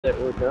That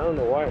worked. I don't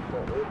know why it's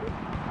not working.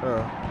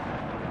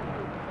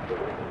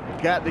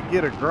 You got to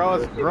get a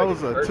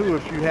Groza too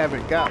if you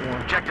haven't got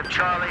one. Objective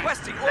Charlie.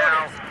 Requesting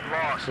orders.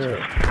 Lost.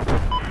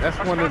 Yeah. That's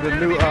one of the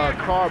new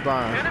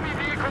carbines. Enemy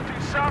vehicle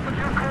to south of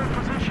your current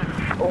position.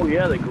 Oh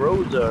yeah, the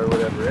Groza or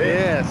whatever. Eh?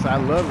 Yes, I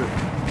love it.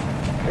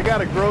 They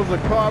got a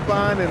Groza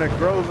carbine and a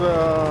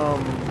Groza.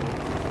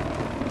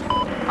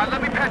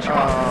 Let me patch you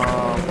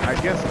up. I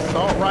guess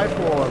assault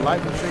rifle or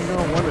light machine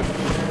gun. One of the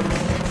two.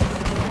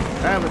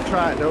 I haven't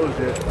tried those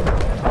yet.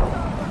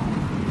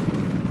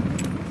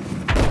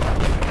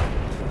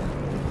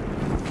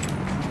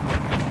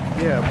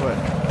 Yeah, but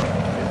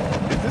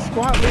is this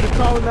squad leader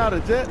calling out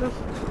objectives?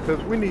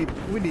 Because we need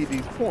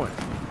these points.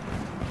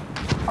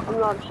 I'm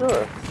not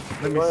sure.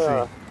 Let me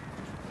see.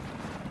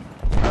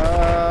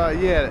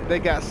 Yeah, they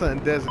got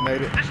something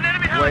designated. There's an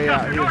enemy way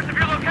out helicopter here. north of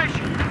your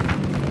location.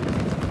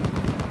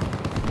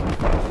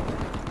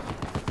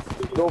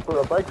 Did you go for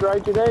a bike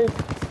ride today?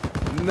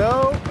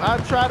 No, I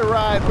try to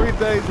ride 3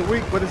 days a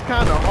week, but it's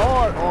kind of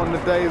hard on the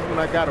days when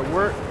I gotta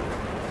work.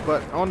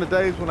 But on the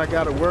days when I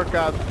gotta work,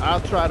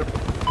 I'll try to.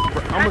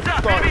 I'm gonna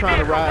start trying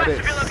to ride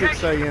at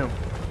 6 a.m.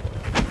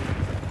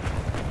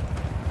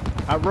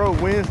 I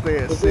rode Wednesday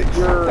at 6.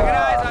 Get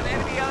eyes on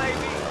enemy LAV.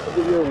 Is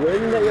it your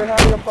wind that you're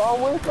having a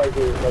problem with, like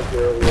your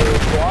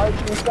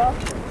quads and stuff?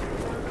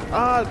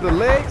 The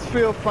legs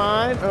feel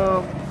fine.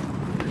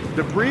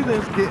 The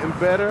breathing's getting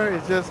better.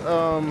 It's just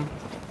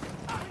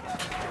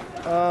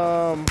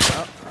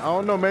I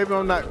don't know, maybe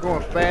I'm not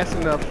going fast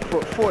enough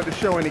for it to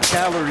show any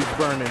calories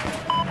burning.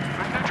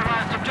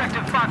 Neutralized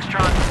objective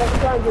Foxtrot.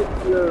 Sometimes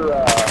it's your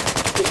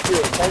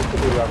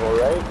intensity level,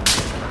 right?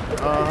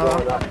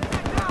 Going up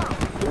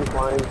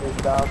inclines and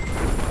stuff.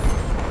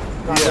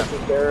 Not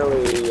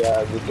necessarily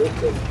the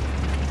distance.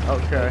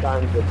 Okay.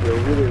 Sometimes if you're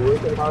really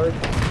working hard,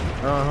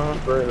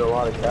 you burn a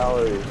lot of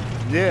calories.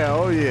 Yeah,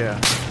 oh yeah.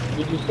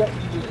 Did you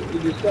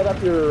set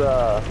up your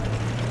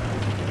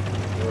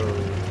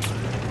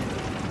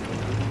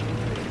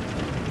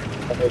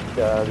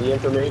the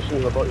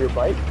information about your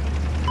bike? We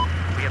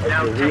have Like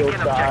now your wheel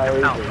taken size objective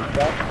and Alpha.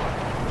 stuff?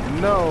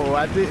 No,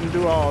 I didn't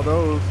do all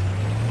those.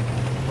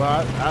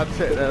 But I'll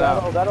check that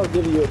out. That'll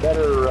give you a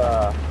better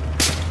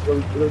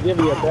it'll give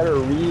you a better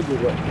read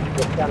of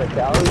what kind of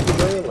calories you're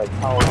burning, like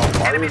how far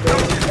you're Enemy going.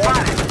 soldier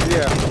spotted.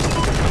 Yeah.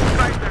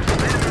 Right, there's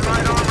some enemy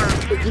light armor.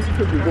 But you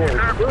could be going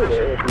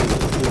further if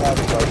you have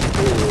like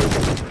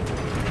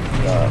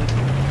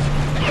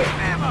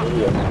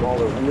maybe a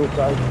smaller wheel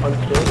size punch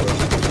in.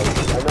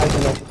 I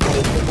imagine that's a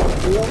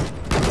 26 wheel.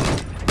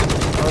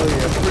 Oh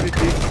yeah, pretty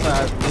decent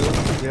size wheel.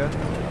 Yeah.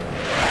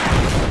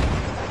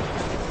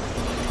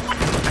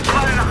 I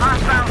spotted a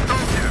hostile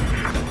soldier.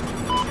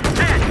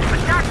 Ted,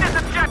 attack this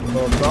objective.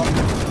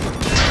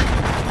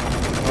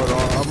 Hold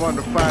on, I'm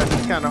under fire.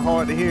 It's kind of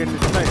hard to hear in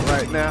this tank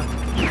right now.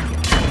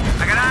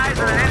 I got eyes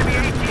on an enemy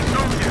AT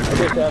soldier. I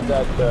just have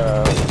that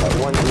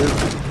one group,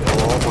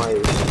 all my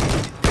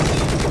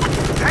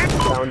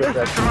sound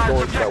effects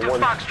going to that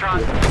one.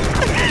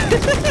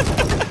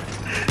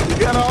 You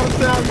got all the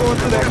sound going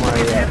to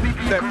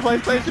that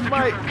PlayStation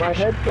mic.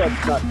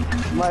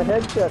 My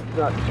headset's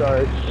not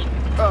charged.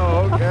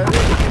 Oh, okay.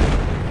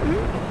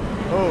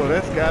 Oh,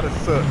 that's gotta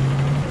suck.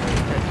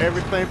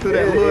 Everything through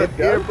that little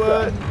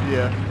earbud.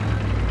 Yeah.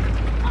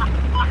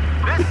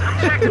 This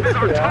objective is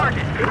our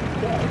target.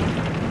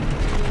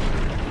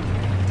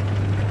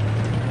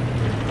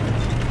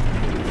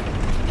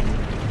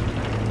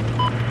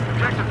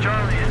 Objective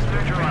Charlie is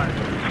neutralized.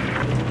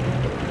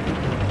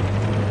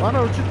 Why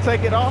don't you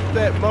take it off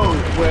that mode?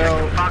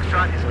 Well,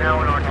 Foxtrot is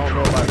now in our I don't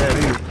know control. about that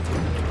either.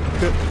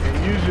 And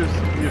use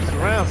your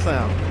surround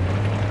sound.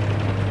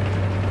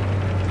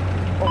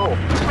 Oh,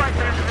 Looks like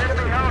there's an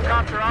enemy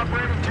helicopter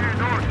operating to your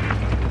north.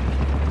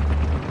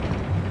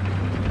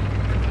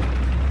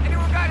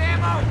 Anyone got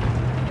ammo?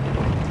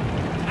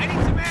 I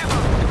need some ammo.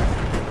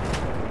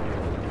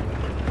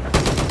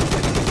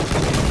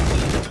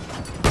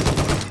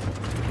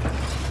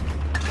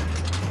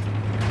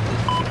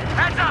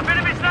 Heads up,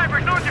 enemy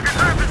snipers north of your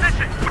current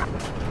position.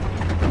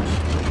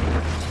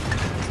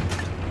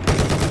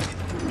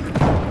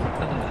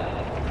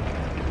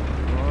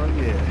 Oh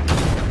yeah.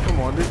 Come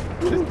on, this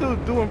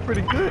dude's doing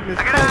pretty good in this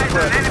I got eyes on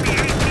tank, an enemy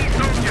AT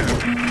soldier.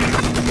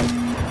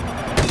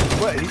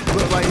 but he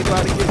look like he's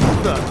about to get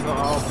stuck.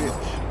 Oh,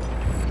 bitch.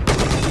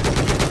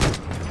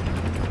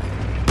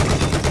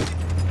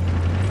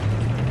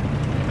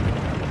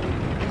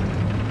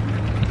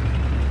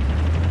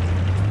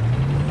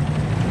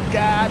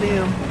 Got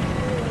him.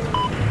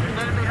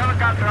 Enemy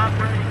helicopter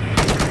operating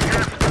east of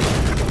your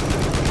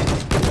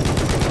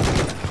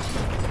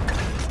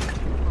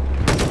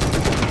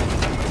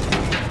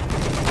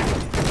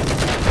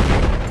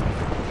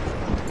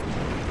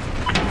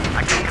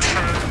I can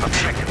confirm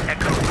objective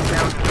Echo is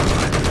now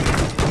neutralized.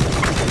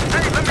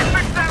 Hey, let me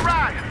fix that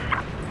ride!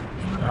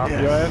 off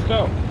Yes. your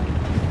ISO.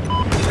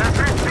 That's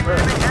reaching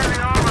enemy heavy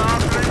armor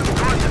operating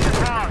north of your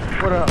log.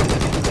 What up?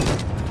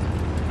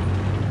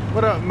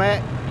 What up,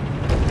 Matt?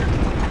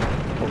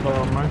 Hold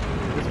on, Mike.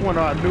 It's one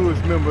of our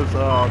newest members,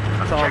 tall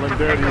and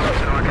dirty,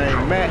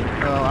 named Mac.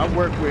 I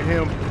work with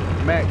him.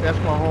 Mac, that's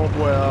my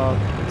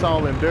homeboy,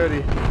 tall and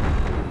dirty.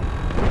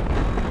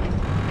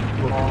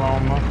 What's going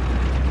on, man?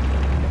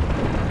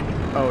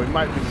 Oh, he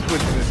might be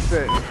switching his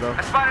settings though.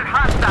 I spotted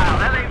hostile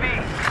LAV.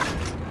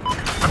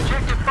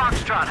 Objective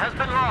Foxtrot has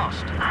been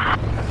lost.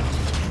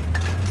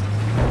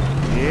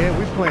 Yeah,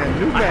 we playing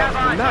new I have maps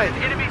eyes on tonight.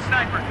 an enemy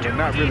sniper Well, due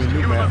not really east of new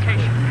your maps, but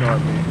location. you know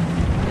what I mean.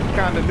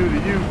 Kinda new to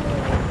you.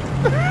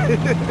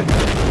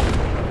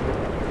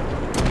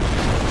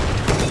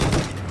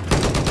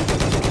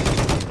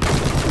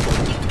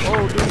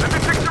 Oh, dude. Let me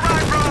fix the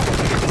ride, bro.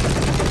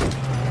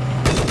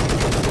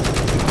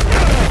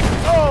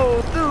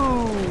 Oh,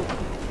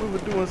 dude. We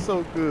were doing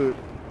so good.